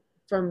know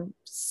from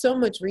so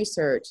much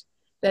research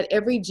that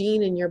every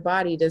gene in your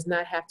body does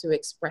not have to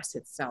express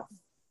itself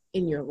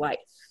in your life.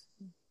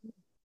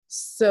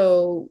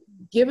 So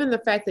given the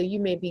fact that you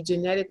may be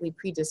genetically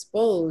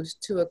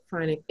predisposed to a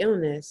chronic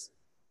illness,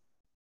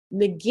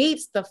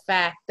 negates the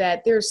fact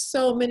that there's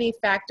so many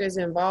factors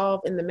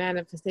involved in the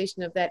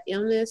manifestation of that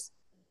illness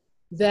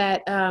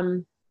that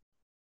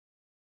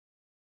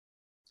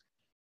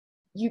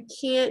you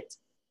can't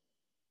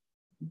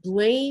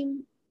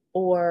blame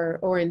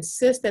or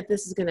insist that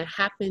this is going to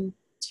happen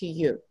to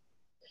you.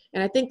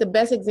 And I think the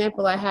best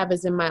example I have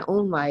is in my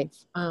own life.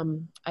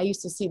 I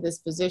used to see this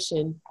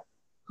physician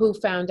who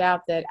found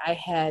out that I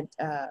had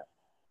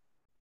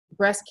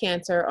breast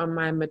cancer on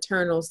my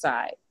maternal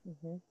side.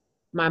 Mm-hmm.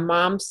 My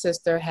mom's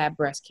sister had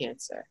breast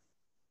cancer.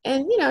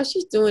 And,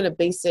 she's doing a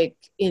basic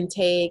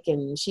intake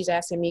and she's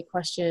asking me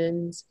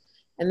questions.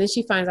 And then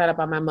she finds out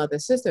about my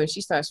mother's sister and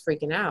she starts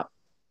freaking out.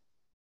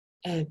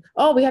 And,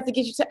 we have to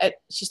get you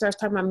she starts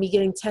talking about me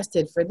getting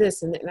tested for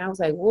this. And I was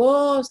like,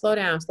 whoa, slow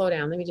down.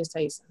 Let me just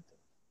tell you something.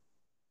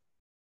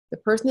 The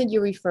person that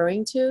you're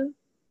referring to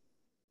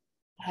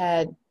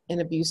had an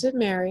abusive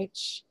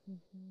marriage.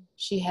 Mm-hmm.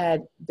 She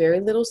had very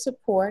little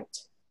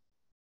support.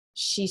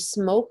 She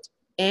smoked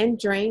and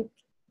drank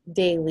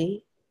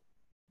daily.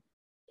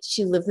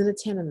 She lived in a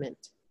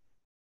tenement.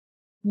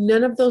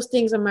 None of those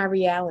things are my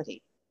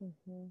reality.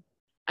 Mm-hmm.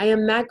 I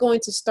am not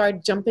going to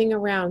start jumping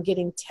around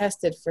getting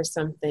tested for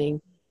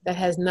something that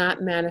has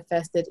not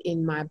manifested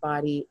in my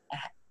body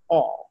at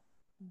all.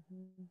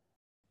 Mm-hmm.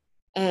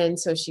 And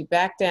so she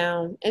backed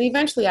down. And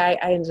eventually I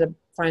ended up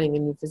finding a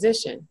new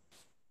physician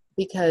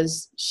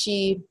because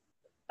she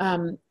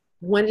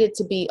wanted it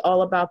to be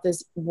all about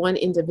this one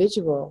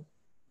individual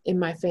in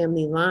my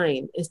family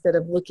line instead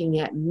of looking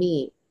at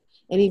me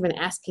and even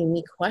asking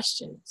me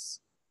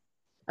questions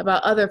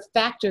about other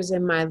factors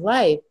in my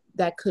life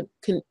that could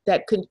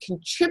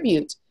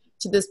contribute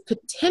to this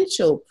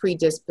potential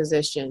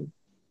predisposition,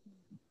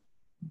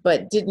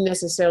 but didn't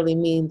necessarily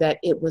mean that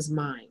it was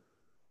mine.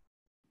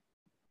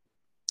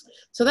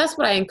 So that's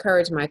what I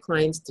encourage my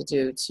clients to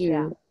do,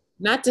 to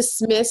not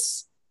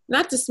dismiss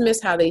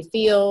how they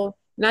feel,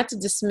 not to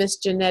dismiss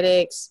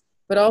genetics,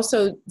 but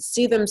also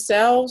see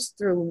themselves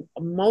through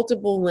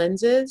multiple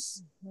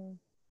lenses, mm-hmm.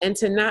 and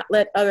to not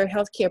let other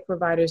healthcare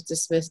providers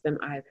dismiss them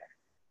either.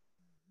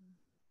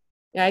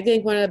 Yeah, I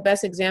think one of the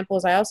best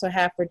examples I also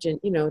have for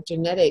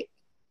genetic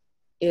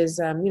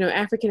is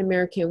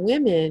African-American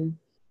women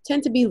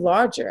tend to be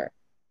larger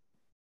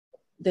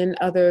than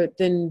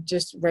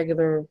just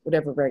regular,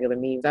 whatever regular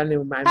means. I don't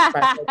know my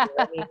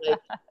I mean, like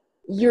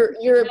you're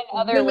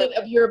women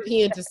of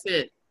European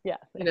descent. Yeah.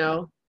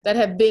 That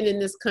have been in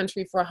this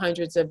country for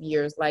hundreds of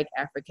years, like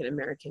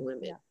African-American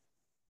women. Yeah.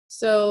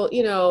 So,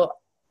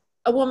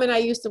 a woman I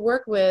used to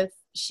work with,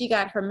 she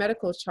got her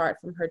medical chart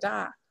from her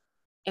doc,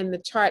 and the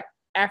chart,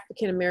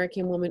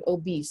 African-American woman,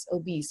 obese,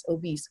 obese,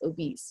 obese,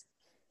 obese.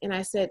 And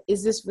I said,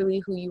 is this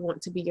really who you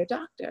want to be your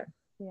doctor?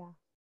 Yeah.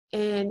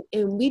 And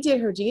we did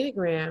her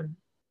genogram.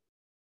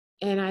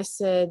 And I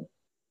said,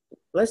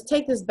 let's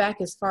take this back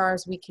as far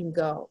as we can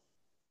go.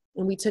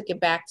 And we took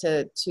it back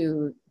to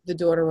the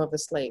daughter of a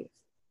slave.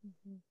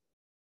 Mm-hmm.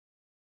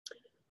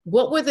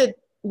 What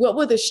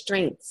were the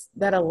strengths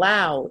that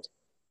allowed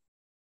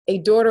a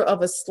daughter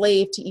of a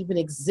slave to even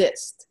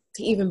exist,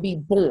 to even be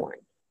born?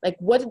 Like,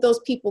 what did those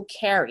people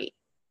carry?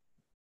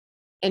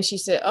 And she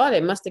said, they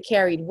must have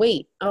carried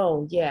weight.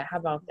 Oh yeah, how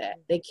about that?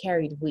 They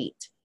carried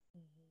weight.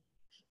 Mm-hmm.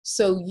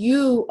 So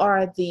you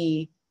are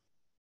the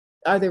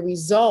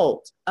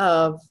result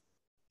of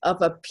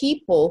a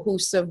people who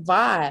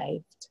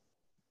survived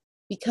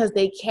because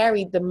they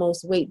carried the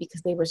most weight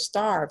because they were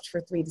starved for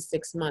 3 to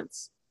 6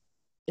 months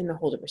in the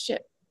hold of a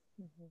ship.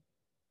 Mm-hmm.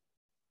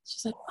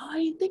 She's like, I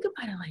didn't think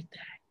about it like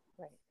that.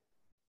 Right.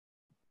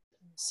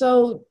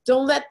 So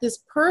don't let this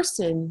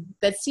person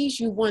that sees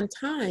you one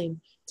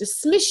time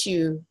dismiss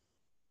you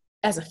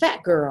as a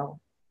fat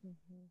girl,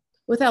 mm-hmm.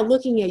 without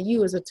looking at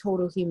you as a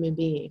total human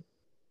being.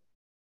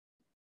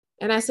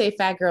 And I say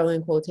fat girl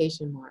in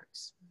quotation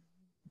marks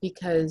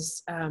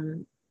because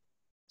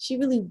she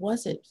really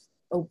wasn't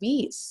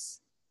obese.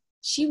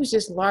 She was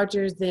just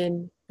larger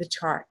than the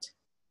chart.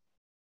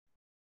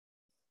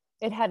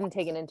 It hadn't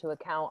taken into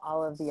account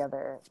all of the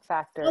other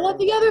factors.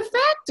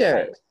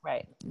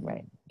 Right.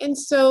 And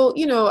so,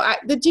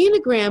 the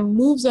genogram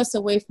moves us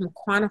away from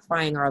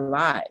quantifying our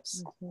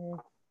lives, mm-hmm.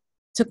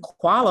 to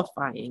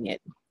qualifying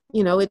it.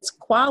 It's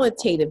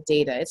qualitative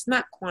data. It's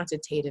not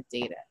quantitative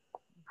data.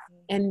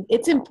 And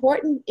it's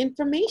important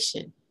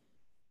information.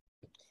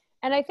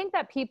 And I think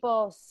that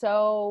people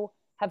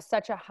have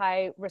such a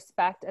high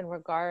respect and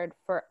regard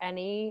for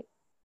any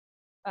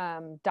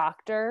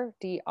doctor,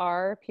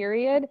 DR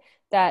period,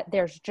 that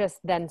there's just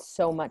then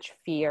so much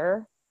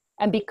fear.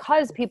 And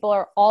because people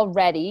are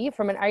already,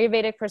 from an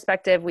Ayurvedic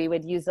perspective, we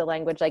would use the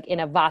language like in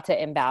a vata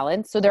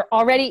imbalance. So they're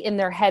already in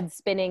their head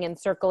spinning and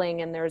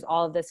circling, and there's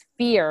all of this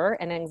fear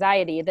and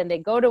anxiety. Then they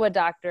go to a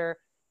doctor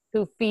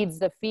who feeds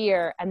the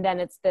fear. And then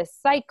it's this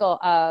cycle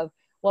of,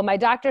 well, my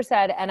doctor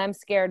said, and I'm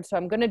scared, so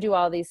I'm going to do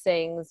all these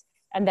things.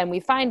 And then we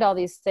find all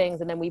these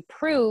things, and then we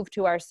prove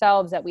to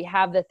ourselves that we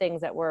have the things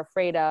that we're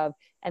afraid of.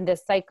 And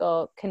this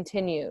cycle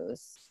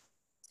continues.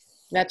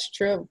 That's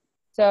true.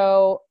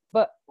 So,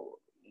 but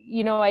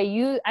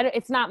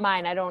it's not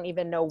mine. I don't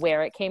even know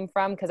where it came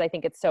from, because I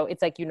think it's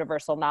like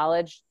universal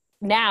knowledge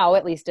now,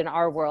 at least in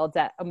our world,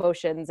 that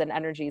emotions and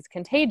energy is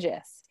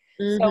contagious.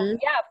 Mm-hmm. So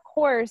yeah, of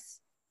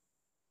course,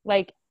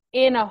 like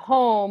in a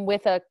home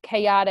with a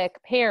chaotic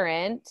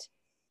parent,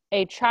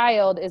 a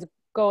child is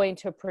going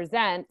to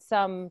present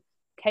some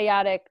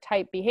chaotic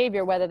type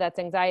behavior, whether that's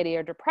anxiety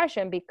or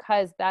depression,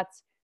 because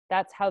that's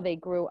how they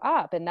grew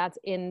up, and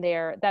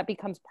that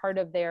becomes part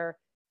of their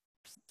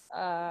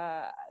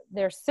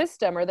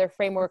system or their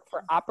framework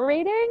for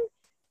operating,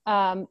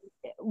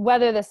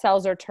 whether the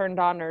cells are turned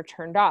on or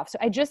turned off. So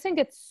I just think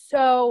it's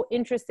so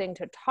interesting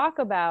to talk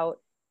about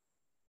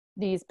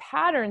these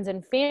patterns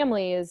in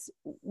families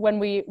when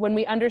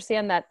we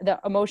understand that the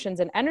emotions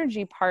and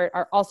energy part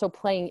are also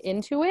playing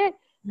into it,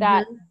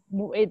 that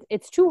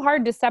it's too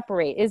hard to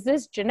separate. Is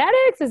this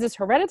genetics? Is this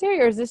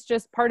hereditary? Or is this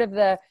just part of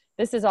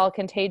this is all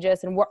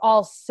contagious, and we're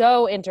all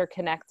so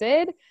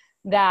interconnected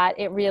that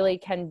it really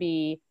can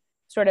be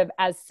sort of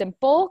as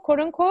simple, quote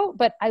unquote.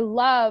 But I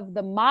love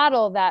the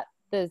model that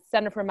the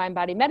Center for Mind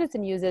Body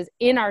Medicine uses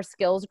in our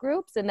skills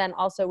groups. And then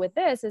also with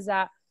this is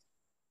that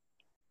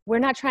we're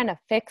not trying to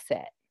fix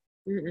it.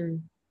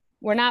 Mm-mm.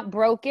 We're not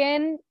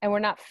broken, and we're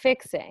not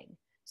fixing.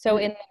 So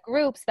in the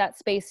groups, that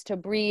space to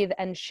breathe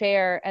and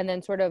share and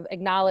then sort of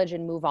acknowledge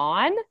and move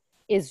on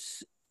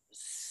is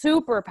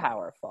super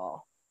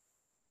powerful.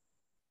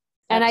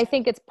 And I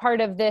think it's part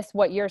of this,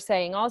 what you're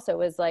saying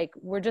also is like,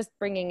 we're just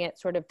bringing it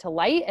sort of to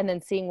light and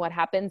then seeing what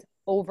happens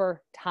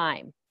over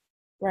time.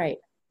 Right.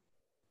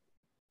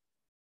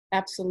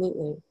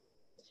 Absolutely.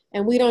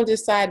 And we don't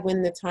decide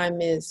when the time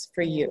is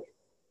for you.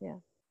 Yeah.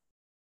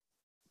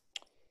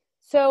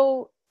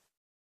 So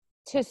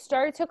to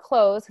start to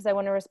close, because I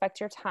want to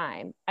respect your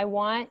time, I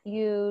want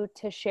you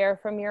to share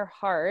from your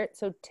heart.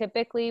 So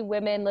typically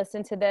women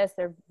listen to this,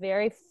 they're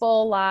very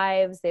full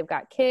lives. They've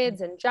got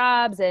kids and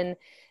jobs and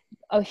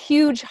a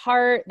huge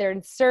heart. They're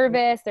in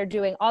service. They're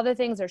doing all the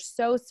things. They're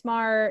so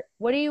smart.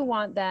 What do you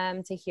want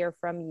them to hear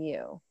from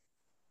you?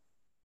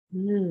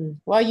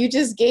 Well, you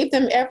just gave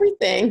them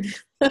everything.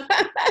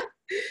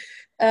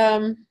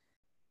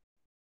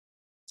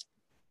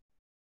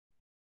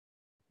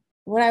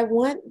 What I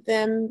want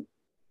them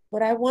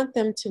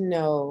to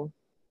know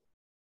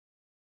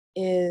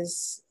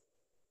is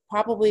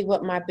probably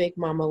what my big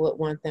mama would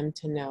want them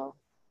to know.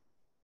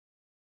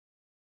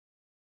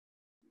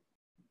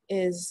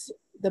 Is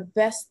the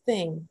best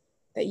thing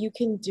that you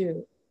can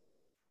do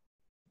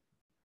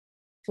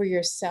for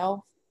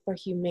yourself, for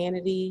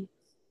humanity,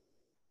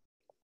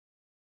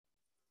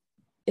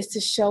 is to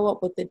show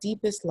up with the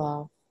deepest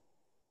love,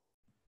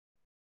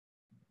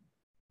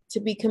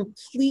 to be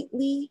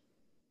completely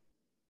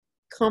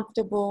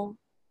comfortable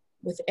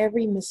with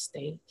every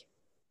mistake,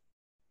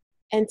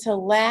 and to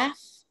laugh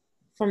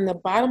from the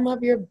bottom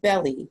of your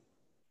belly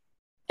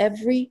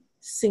every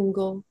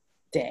single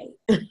day.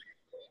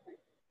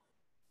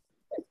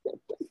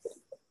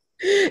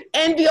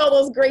 And be all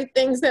those great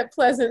things that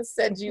Pleasance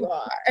said you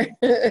are.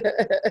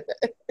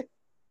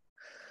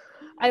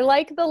 I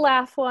like the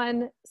laugh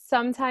one.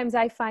 Sometimes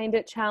I find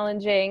it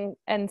challenging.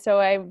 And so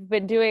I've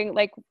been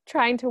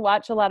trying to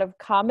watch a lot of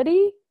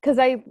comedy, because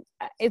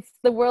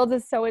the world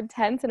is so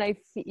intense and I'm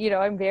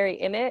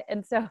very in it.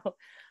 And so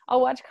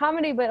I'll watch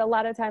comedy, but a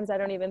lot of times I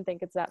don't even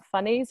think it's that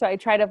funny. So I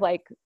try to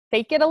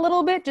fake it a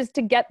little bit just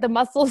to get the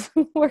muscles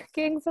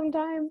working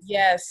sometimes.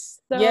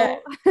 Yes. So. Yeah.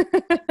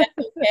 That's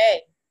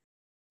okay.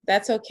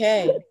 That's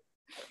okay.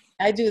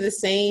 I do the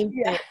same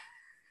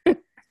thing.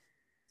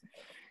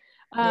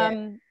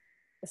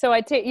 So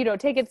I take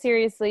it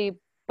seriously,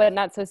 but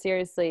not so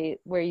seriously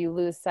where you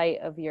lose sight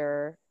of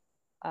your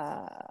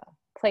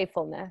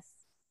playfulness.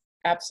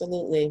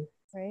 Absolutely.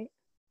 Right?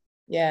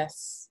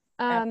 Yes.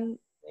 Absolutely.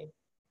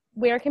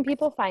 Where can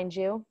people find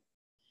you?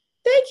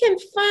 They can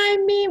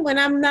find me when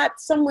I'm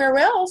not somewhere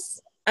else.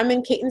 I'm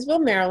in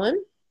Catonsville, Maryland.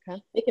 Okay.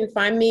 They can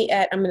find me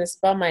at, I'm going to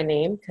spell my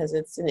name because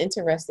it's an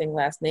interesting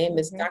last name.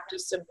 It's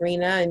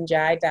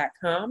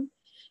drsabrina.com.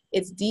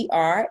 It's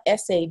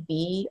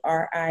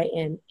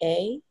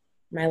DrSabrina.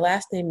 My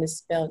last name is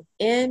spelled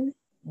NDIAYE.com.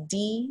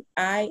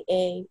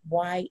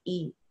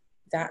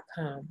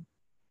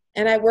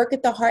 And I work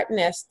at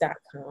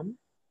theheartnest.com.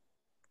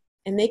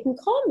 And they can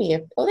call me,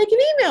 or they can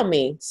email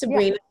me,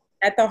 Sabrina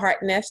at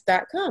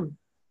theheartnest.com.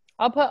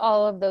 I'll put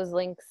all of those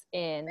links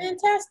in.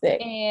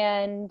 Fantastic.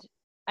 And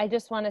I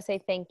just want to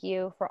say thank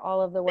you for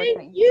all of the work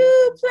that you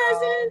do.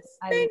 Pleasance.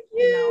 Thank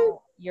you. You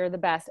know, you're the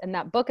best. And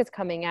that book is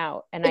coming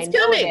out. And it's I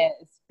know coming. it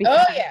is.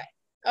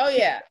 Oh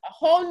yeah. A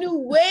whole new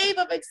wave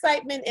of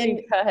excitement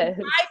and high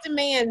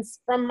demands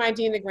from my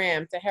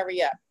genogram to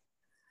hurry up.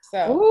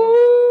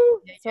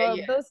 So,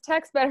 those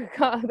texts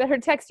better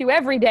text you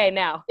every day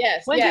now.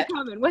 Yes. When's it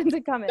coming? When's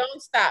it coming?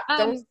 Don't stop.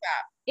 Don't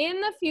stop.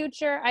 In the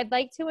future, I'd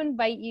like to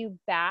invite you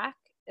back,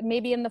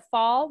 maybe in the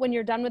fall when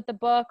you're done with the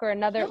book or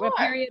another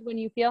period when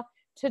you feel,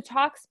 to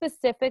talk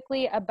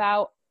specifically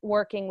about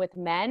working with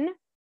men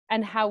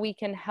and how we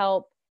can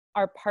help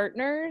our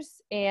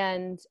partners.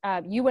 And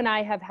you and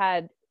I have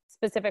had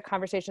specific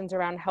conversations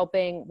around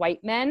helping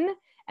white men.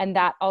 And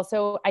that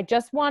also, I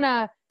just want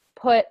to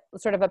put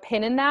sort of a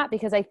pin in that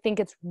because I think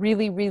it's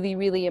really, really,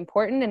 really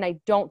important. And I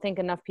don't think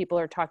enough people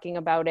are talking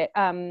about it.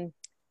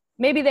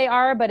 Maybe they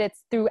are, but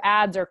it's through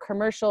ads or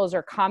commercials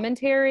or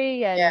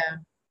commentary.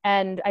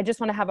 And I just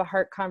want to have a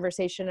heart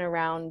conversation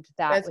around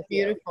that. That's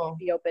beautiful.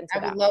 Be open to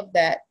that. I would love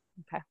that.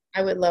 Okay.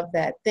 I would love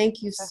that.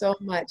 Thank you so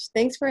much.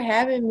 Thanks for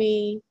having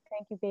me.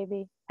 Thank you,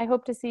 baby. I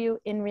hope to see you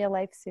in real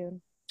life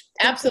soon.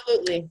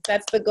 Absolutely.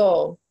 That's the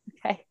goal.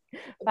 Okay.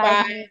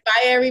 Bye.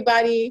 Bye,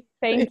 everybody.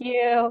 Thank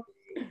you.